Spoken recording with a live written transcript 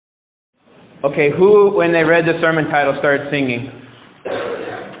Okay, who, when they read the sermon title, started singing?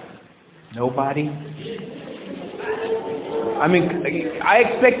 Nobody? I mean, I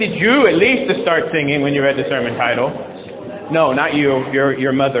expected you at least to start singing when you read the sermon title. No, not you,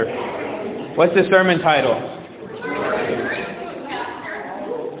 your mother. What's the sermon title?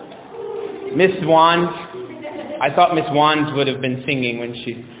 Miss Wands. I thought Miss Wands would have been singing when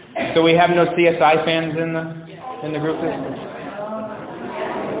she... So we have no CSI fans in the group?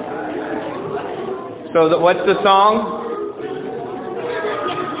 So what's the song?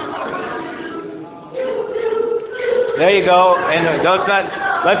 There you go. And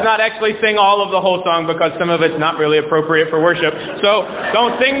let's not actually sing all of the whole song because some of it's not really appropriate for worship. So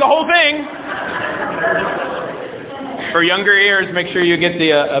don't sing the whole thing. For younger ears, make sure you get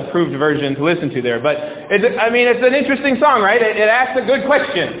the approved version to listen to there. But it's an interesting song, right? It asks a good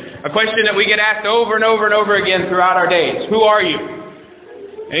question. A question that we get asked over and over and over again throughout our days. Who are you?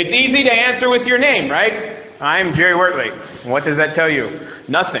 And it's easy to answer with your name, right? I'm Jerry Wirtley. What does that tell you?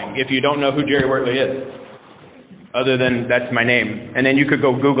 Nothing if you don't know who Jerry Wirtley is. Other than that's my name. And then you could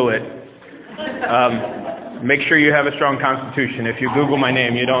go Google it. Make sure you have a strong constitution. If you Google my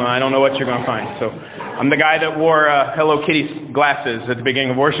name, I don't know what you're going to find. So I'm the guy that wore Hello Kitty glasses at the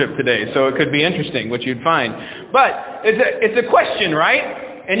beginning of worship today. So it could be interesting what you'd find. But it's a question,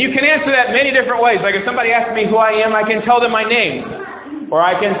 right? And you can answer that many different ways. Like if somebody asks me who I am, I can tell them my name. Or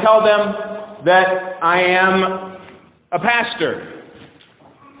I can tell them that I am a pastor.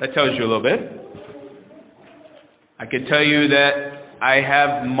 That tells you a little bit. I could tell you that I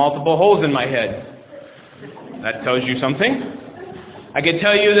have multiple holes in my head. That tells you something. I could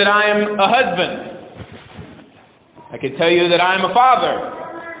tell you that I am a husband. I could tell you that I am a father.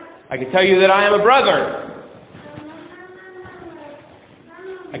 I could tell you that I am a brother.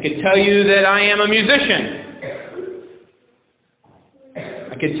 I could tell you that I am a musician.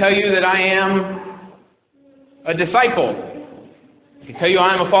 I could tell you that I am a disciple. I can tell you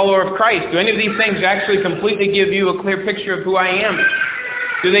I am a follower of Christ. Do any of these things actually completely give you a clear picture of who I am?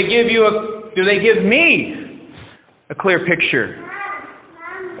 Do they give me a clear picture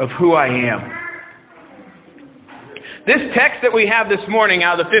of who I am? This text that we have this morning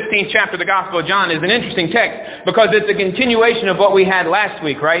out of the 15th chapter of the Gospel of John is an interesting text because it's a continuation of what we had last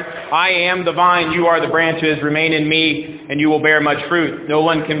week, right? I am the vine, you are the branches, remain in me, and you will bear much fruit. No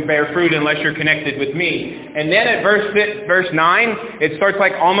one can bear fruit unless you're connected with me. And then at verse 9, it starts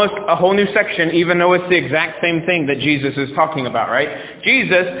like almost a whole new section, even though it's the exact same thing that Jesus is talking about, right?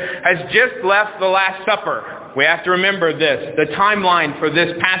 Jesus has just left the Last Supper. We have to remember this, the timeline for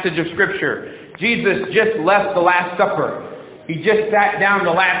this passage of Scripture. Jesus just left the Last Supper. He just sat down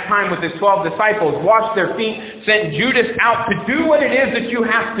the last time with his 12 disciples, washed their feet, sent Judas out to do what it is that you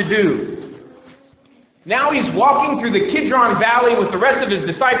have to do. Now he's walking through the Kidron Valley with the rest of his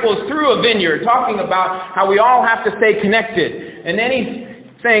disciples through a vineyard, talking about how we all have to stay connected. And then he's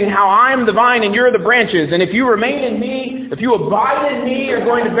saying how I'm the vine and you're the branches. And if you remain in me, if you abide in me, you're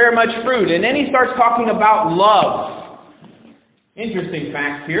going to bear much fruit. And then he starts talking about love. Interesting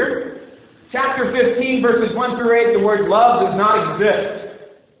facts here. Chapter 15, verses 1 through 8, the word love does not exist.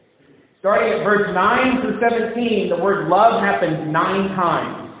 Starting at verse 9 through 17, the word love happens 9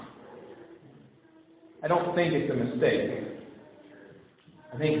 times. I don't think it's a mistake.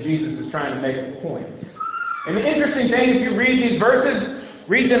 I think Jesus is trying to make a point. And the interesting thing, if you read these verses,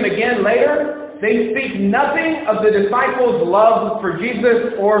 read them again later, they speak nothing of the disciples' love for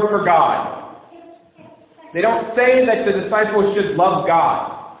Jesus or for God. They don't say that the disciples should love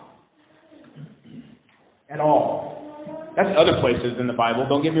God at all. That's other places in the Bible.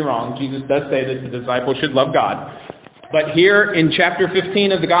 Don't get me wrong. Jesus does say that the disciples should love God. But here in chapter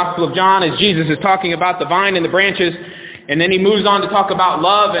 15 of the Gospel of John, as Jesus is talking about the vine and the branches, and then he moves on to talk about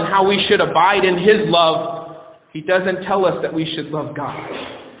love and how we should abide in his love, he doesn't tell us that we should love God.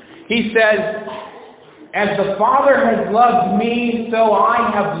 He says, as the Father has loved me, so I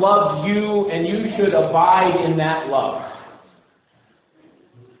have loved you, and you should abide in that love.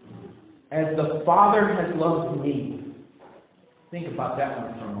 As the Father has loved me. Think about that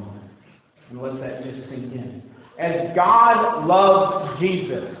one for a moment. And let that just sink in. As God loves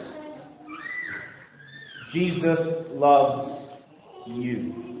Jesus, Jesus loves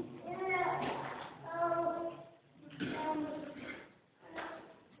you.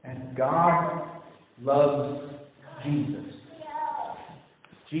 As God loves Jesus,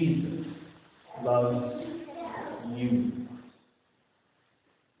 Jesus loves you.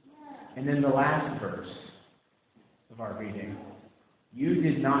 And then the last verse of our reading. You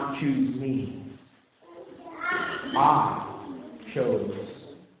did not choose me. I chose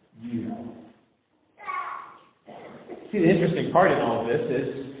you. See, the interesting part in all of this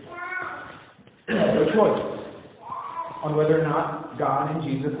is choice on whether or not God and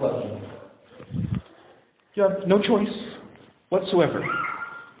Jesus love you. You have no choice whatsoever.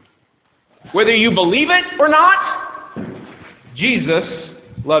 Whether you believe it or not, Jesus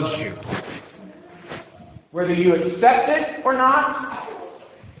loves you. Whether you accept it or not,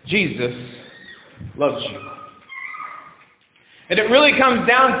 Jesus loves you. And it really comes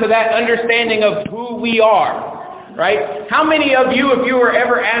down to that understanding of who we are, right? How many of you, if you were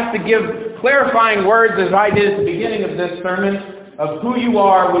ever asked to give clarifying words, as I did at the beginning of this sermon, of who you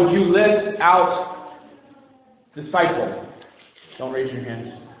are, would you list out disciple? Don't raise your hands.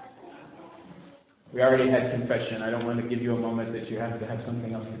 We already had confession. I don't want to give you a moment that you have to have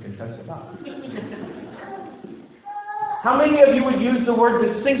something else to confess about. How many of you would use the word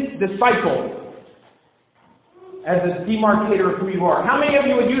disciple as a demarcator of who you are? How many of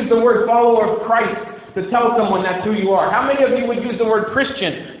you would use the word follower of Christ to tell someone that's who you are? How many of you would use the word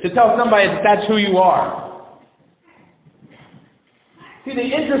Christian to tell somebody that that's who you are? See, the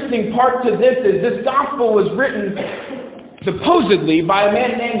interesting part to this is this gospel was written supposedly by a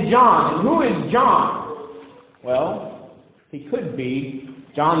man named John. And who is John? Well, he could be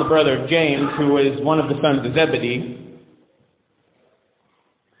John, the brother of James, who is one of the sons of Zebedee.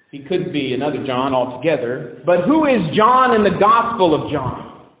 He could be another John altogether. But who is John in the Gospel of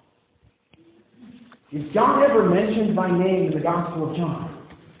John? Is John ever mentioned by name in the Gospel of John?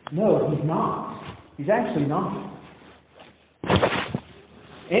 No, he's not. He's actually not.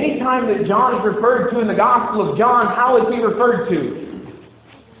 Anytime that John is referred to in the Gospel of John, how is he referred to?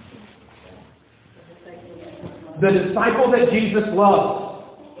 The disciple that Jesus loves.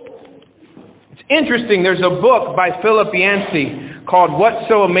 It's interesting, there's a book by Philip Yancey called What's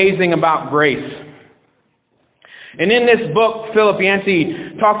So Amazing About Grace. And in this book, Philip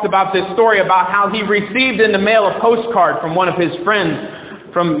Yancey talks about this story about how he received in the mail a postcard from one of his friends.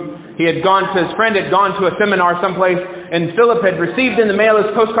 His friend had gone to a seminar someplace, and Philip had received in the mail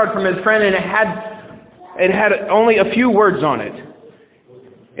his postcard from his friend, and it had only a few words on it.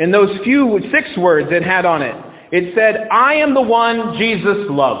 And those 6 words it had on it, it said, "I am the one Jesus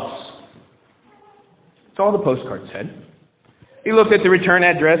loves." That's all the postcard said. He looked at the return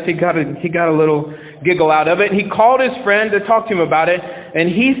address. He got a little giggle out of it. He called his friend to talk to him about it, and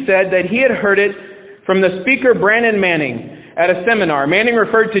he said that he had heard it from the speaker Brandon Manning at a seminar. Manning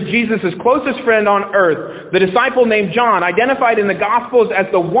referred to Jesus' closest friend on earth, the disciple named John, identified in the Gospels as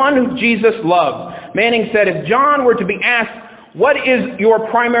the one who Jesus loved. Manning said, if John were to be asked, "What is your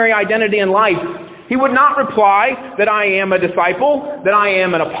primary identity in life?" he would not reply that I am a disciple, that I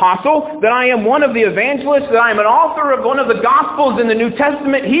am an apostle, that I am one of the evangelists, that I am an author of one of the Gospels in the New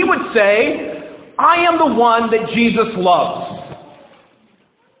Testament. He would say, I am the one that Jesus loves.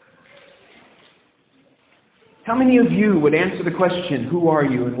 How many of you would answer the question, who are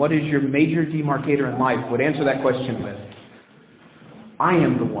you and what is your major demarcator in life, would answer that question with, I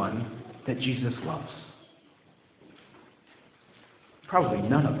am the one that Jesus loves? Probably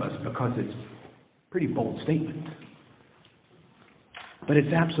none of us, because it's a pretty bold statement. But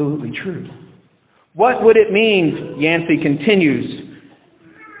it's absolutely true. What would it mean, Yancey continues,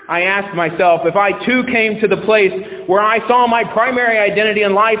 I asked myself, if I too came to the place where I saw my primary identity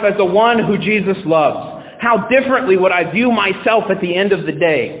in life as the one who Jesus loves, how differently would I view myself at the end of the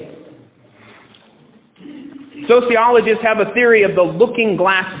day? Sociologists have a theory of the looking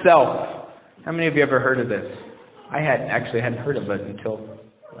glass self. How many of you ever heard of this? I hadn't heard of it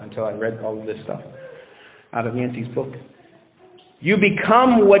until I read all of this stuff out of Yancey's book. You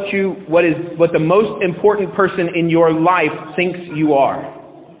become what the most important person in your life thinks you are.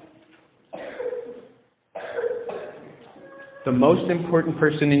 The most important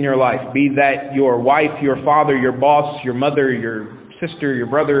person in your life, be that your wife, your father, your boss, your mother, your sister, your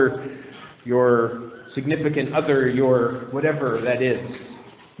brother, your significant other, your whatever that is.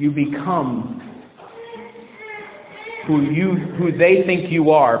 You become who they think you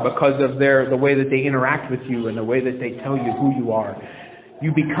are because of the way that they interact with you and the way that they tell you who you are.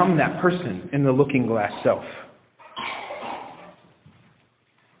 You become that person in the looking glass self.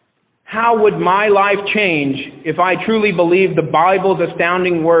 How would my life change if I truly believed the Bible's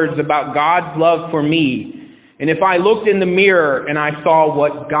astounding words about God's love for me, and if I looked in the mirror and I saw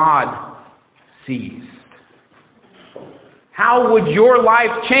what God sees? How would your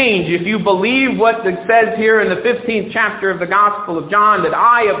life change if you believe what it says here in the 15th chapter of the Gospel of John, that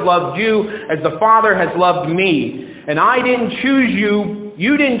I have loved you as the Father has loved me, and I didn't choose you,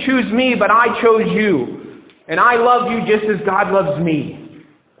 you didn't choose me, but I chose you, and I love you just as God loves me?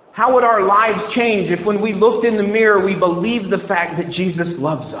 How would our lives change if when we looked in the mirror we believed the fact that Jesus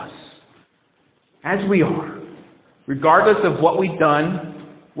loves us as we are, regardless of what we've done,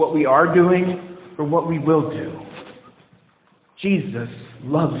 what we are doing, or what we will do. Jesus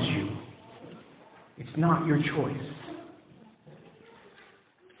loves you. It's not your choice.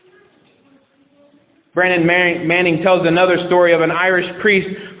 Brandon Manning tells another story of an Irish priest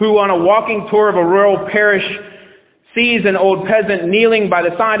who, on a walking tour of a rural parish, sees an old peasant kneeling by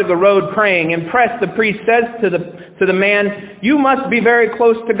the side of the road praying. Impressed, the priest says to the man, "You must be very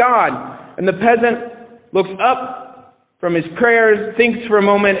close to God." And the peasant looks up from his prayers, thinks for a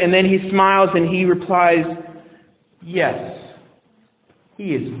moment, and then he smiles and he replies, "Yes,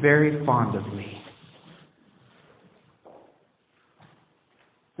 he is very fond of me."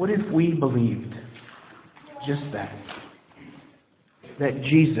 What if we believed just that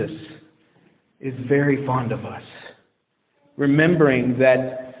Jesus is very fond of us, remembering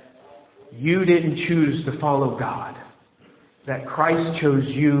that you didn't choose to follow God, that Christ chose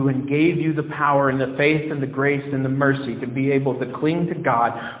you and gave you the power and the faith and the grace and the mercy to be able to cling to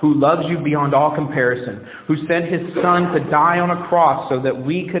God, who loves you beyond all comparison, who sent His Son to die on a cross so that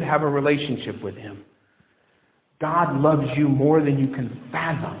we could have a relationship with Him. God loves you more than you can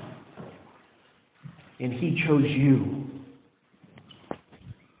fathom. And He chose you,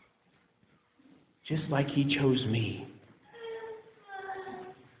 just like He chose me.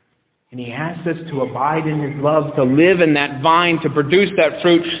 And He asks us to abide in His love, to live in that vine, to produce that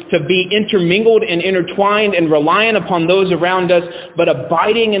fruit, to be intermingled and intertwined and reliant upon those around us, but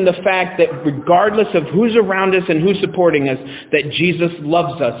abiding in the fact that regardless of who's around us and who's supporting us, that Jesus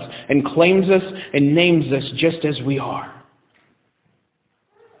loves us and claims us and names us just as we are.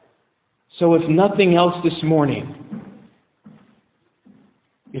 So if nothing else this morning,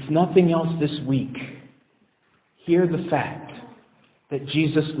 if nothing else this week, hear the fact that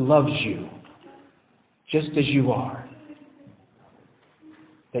Jesus loves you just as you are.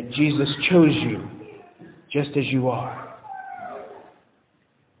 That Jesus chose you just as you are.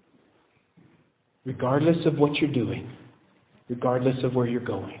 Regardless of what you're doing, regardless of where you're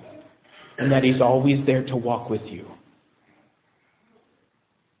going, and that He's always there to walk with you.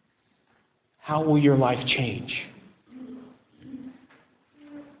 How will your life change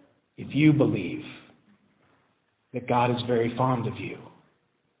if you believe that God is very fond of you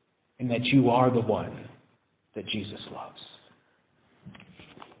and that you are the one that Jesus loves?